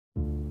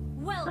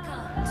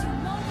Welcome to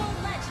Mobile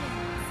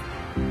Legends!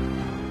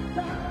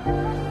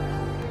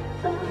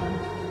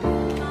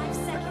 5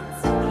 seconds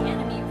till the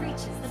enemy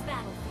reaches the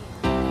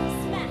battlefield.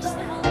 Smash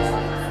the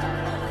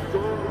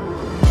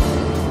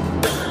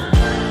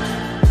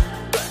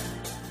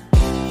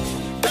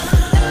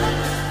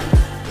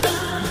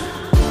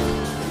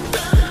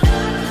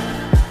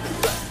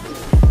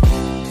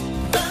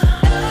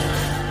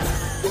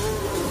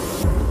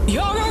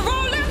You're a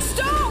rolling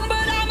stone,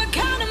 but I'm a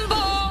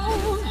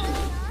cannonball.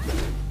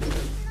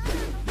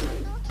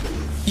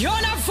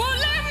 You're not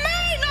fooling me,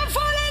 not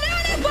fooling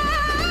anyone.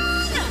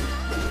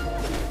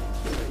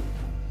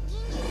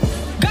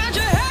 Got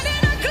your head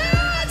in a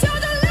cloud, you're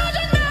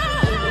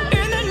delusional.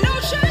 In an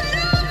ocean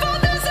of all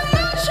this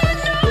emotion,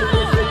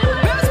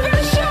 best be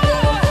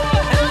sure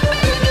I'll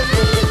be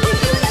there when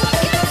you're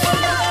looking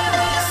for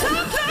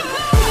something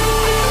more.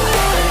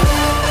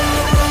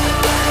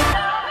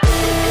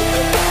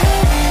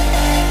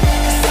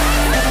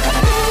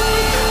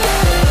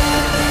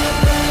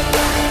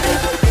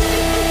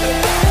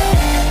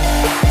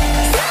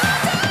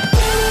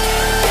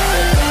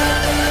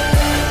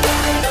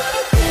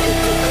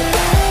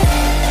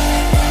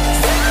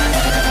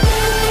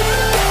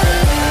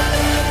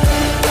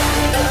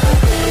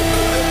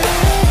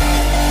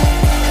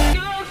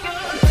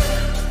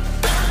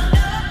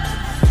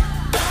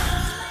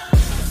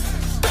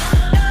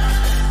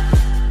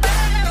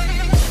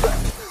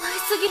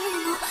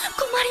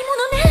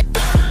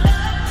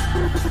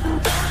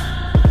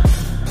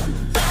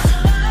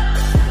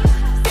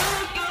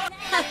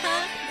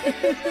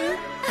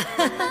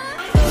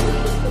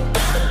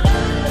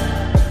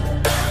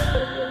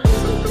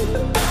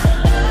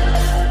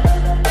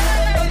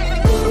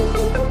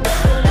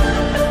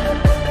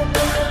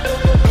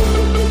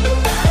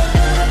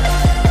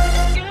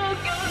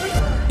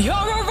 You're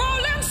a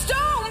rolling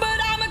stone, but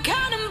I'm a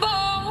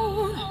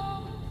cannonball.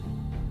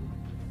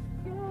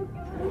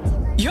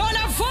 You're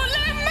not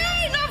fooling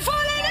me, not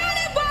fooling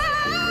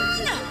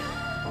anyone.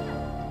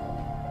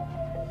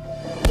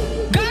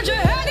 Got your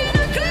head in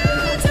a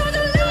cloud, you're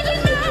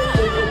delusional.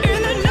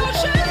 In an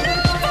ocean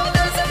of all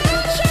this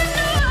emotion,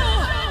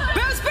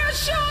 best be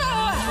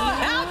sure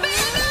I'll be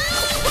there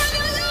when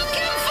you're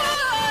looking for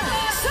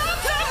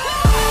something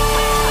more.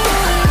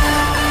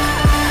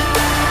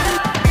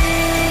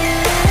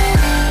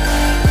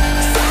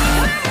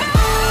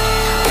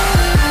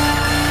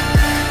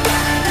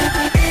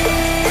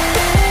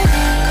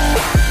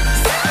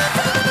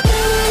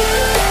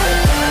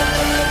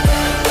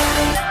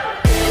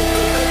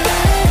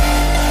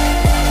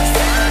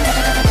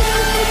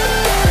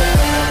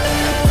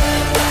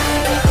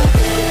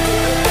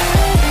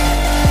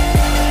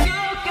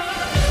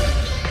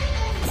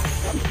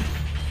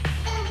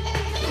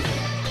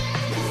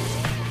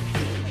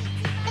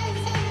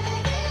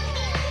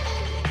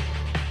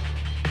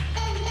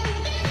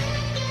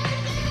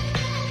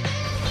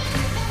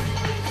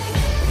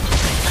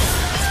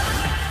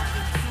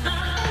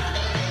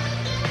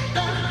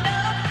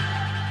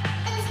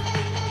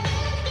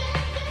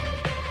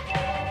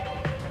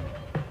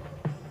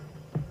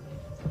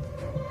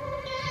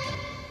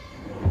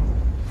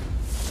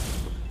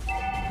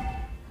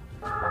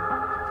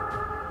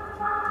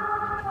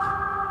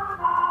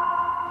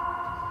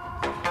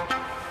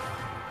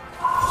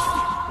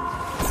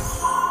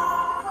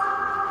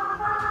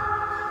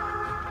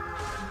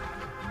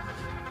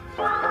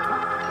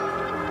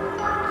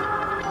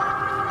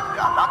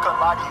 I'm not gonna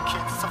lie to you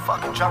kids, it's a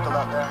fucking jungle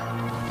out there.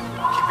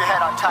 Keep your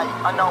head on tight,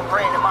 unknown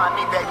brain and mind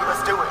me, baby,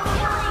 let's do it.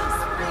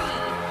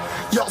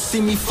 Y'all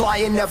see me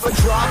flying, never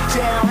drop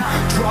down,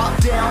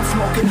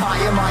 smoking high,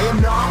 I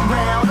am not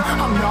round,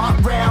 I'm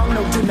not round,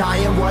 no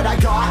denying what I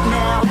got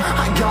now,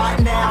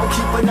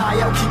 keep an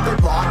eye out, keep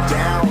it locked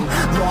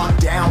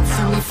down,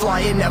 see me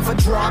flying, never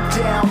drop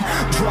down,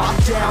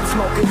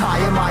 smoking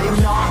high, I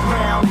am not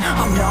round,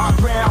 I'm not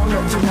round,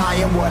 no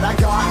denying what I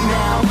got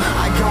now,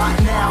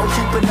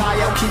 keep an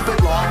eye out, keep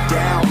it locked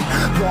down,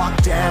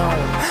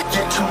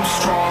 get too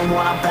strong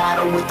when I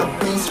battle with the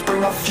beast,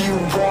 bring a few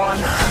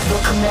on, the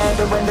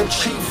commander and the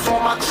chief for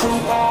my crew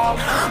on,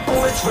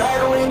 bullets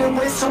rattling and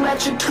whistle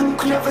at your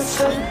toque, never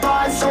sleep,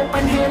 eyes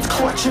open, hands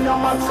clutching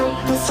on my throat,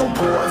 this a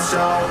war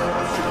zone.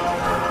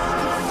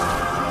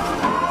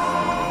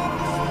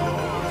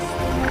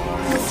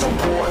 It's a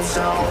war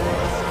zone.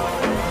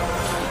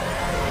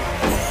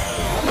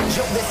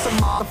 Yo, this a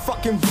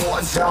motherfucking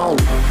war zone.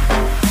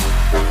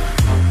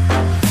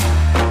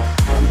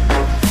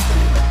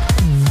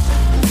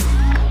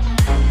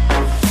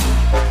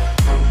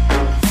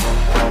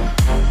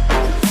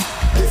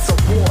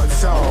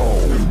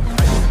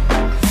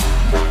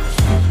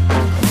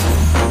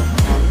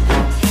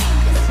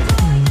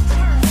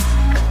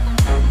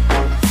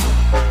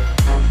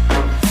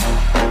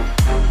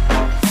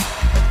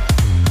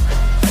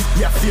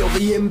 Feel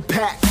the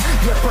impact,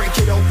 yeah, break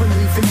it open,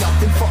 leaving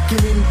nothing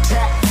fucking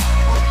intact.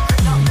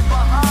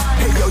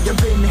 Hey yo, you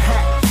been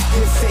hacked,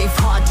 you're safe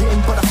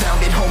hiding, but I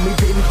found it, homie,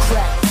 been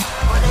cracked.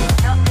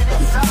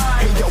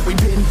 Hey yo, we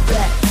been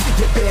back,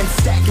 your band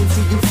stacking,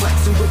 see you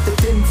flexing with the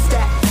thin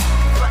stack.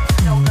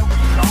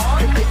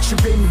 Hey bitch,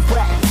 you've been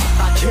whacked.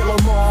 I kill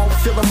them all,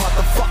 feel the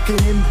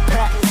motherfucking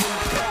impact.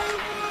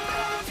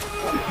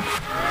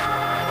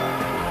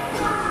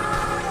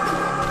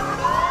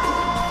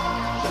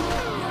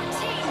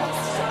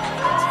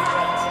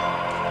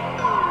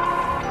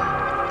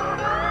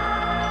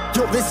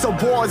 Yo, this a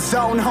war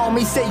zone,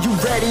 homie, say you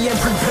ready and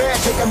prepared.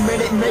 Take a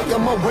minute, make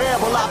them aware.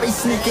 Well, I be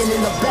sneaking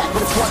in the back,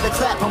 but it's one to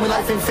clap, homie,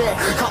 life ain't fair.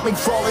 Caught me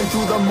crawling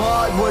through the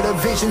mud with a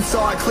vision,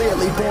 saw it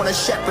clearly. Born a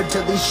shepherd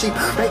to these sheep,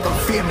 make them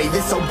fear me.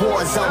 This a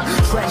war zone,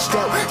 trashed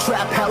out,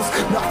 trap house,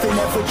 nothing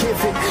ever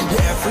given.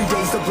 Yeah, every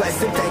day's a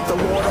blessing, thank the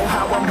Lord on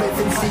how I'm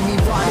living. See me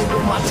riding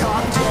with my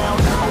top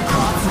down, no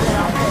cops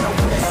down, pedal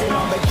pressing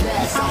on the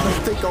gas, I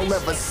don't think I'll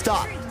ever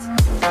stop.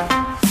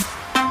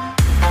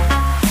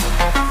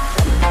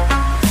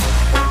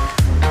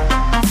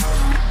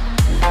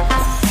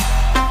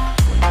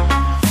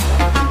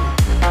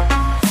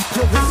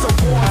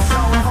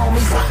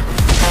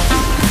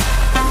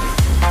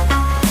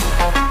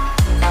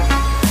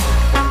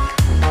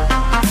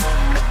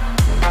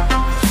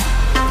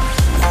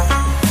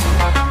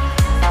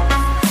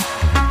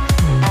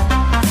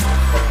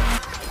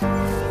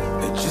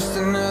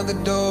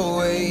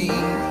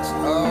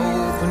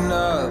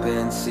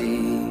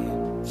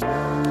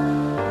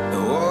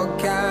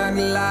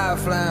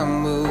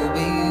 Lifeline will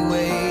be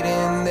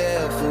waiting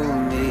there for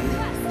me.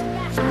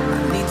 I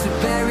need to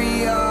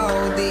bury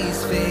all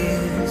these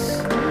fears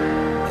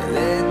and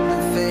let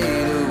them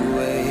fade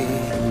away.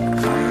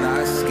 I'm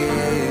not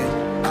scared,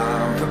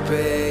 I'm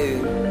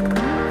prepared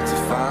to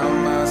find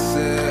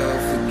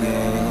myself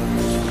again.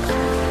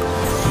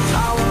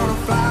 I wanna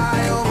fly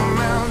over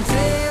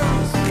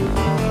mountains,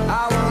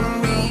 I wanna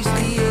reach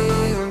the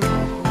end.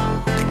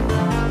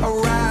 I'll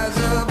rise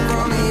up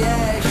from the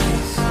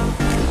ashes,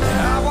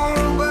 I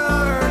wanna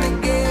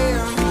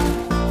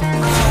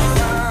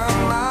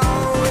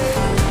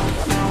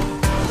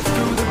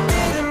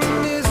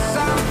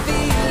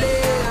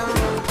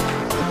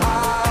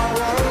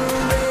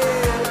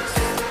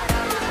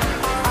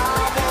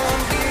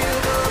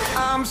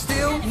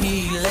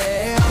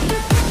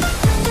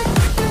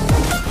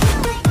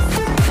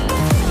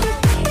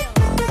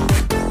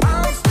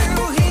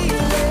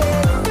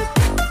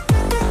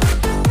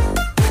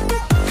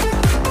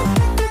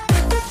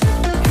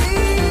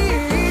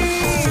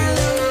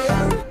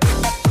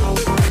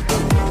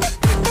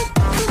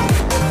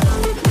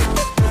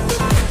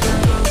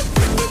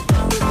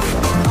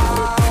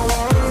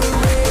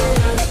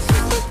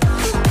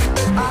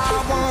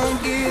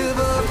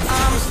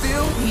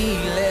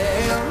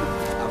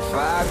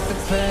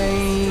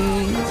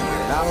pain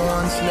that I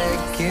once let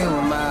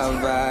kill my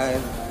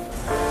vibe.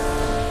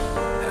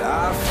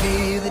 I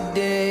fear the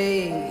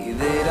day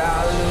that I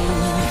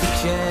lose the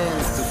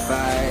chance to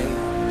fight.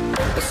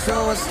 So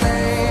I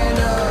stand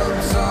up.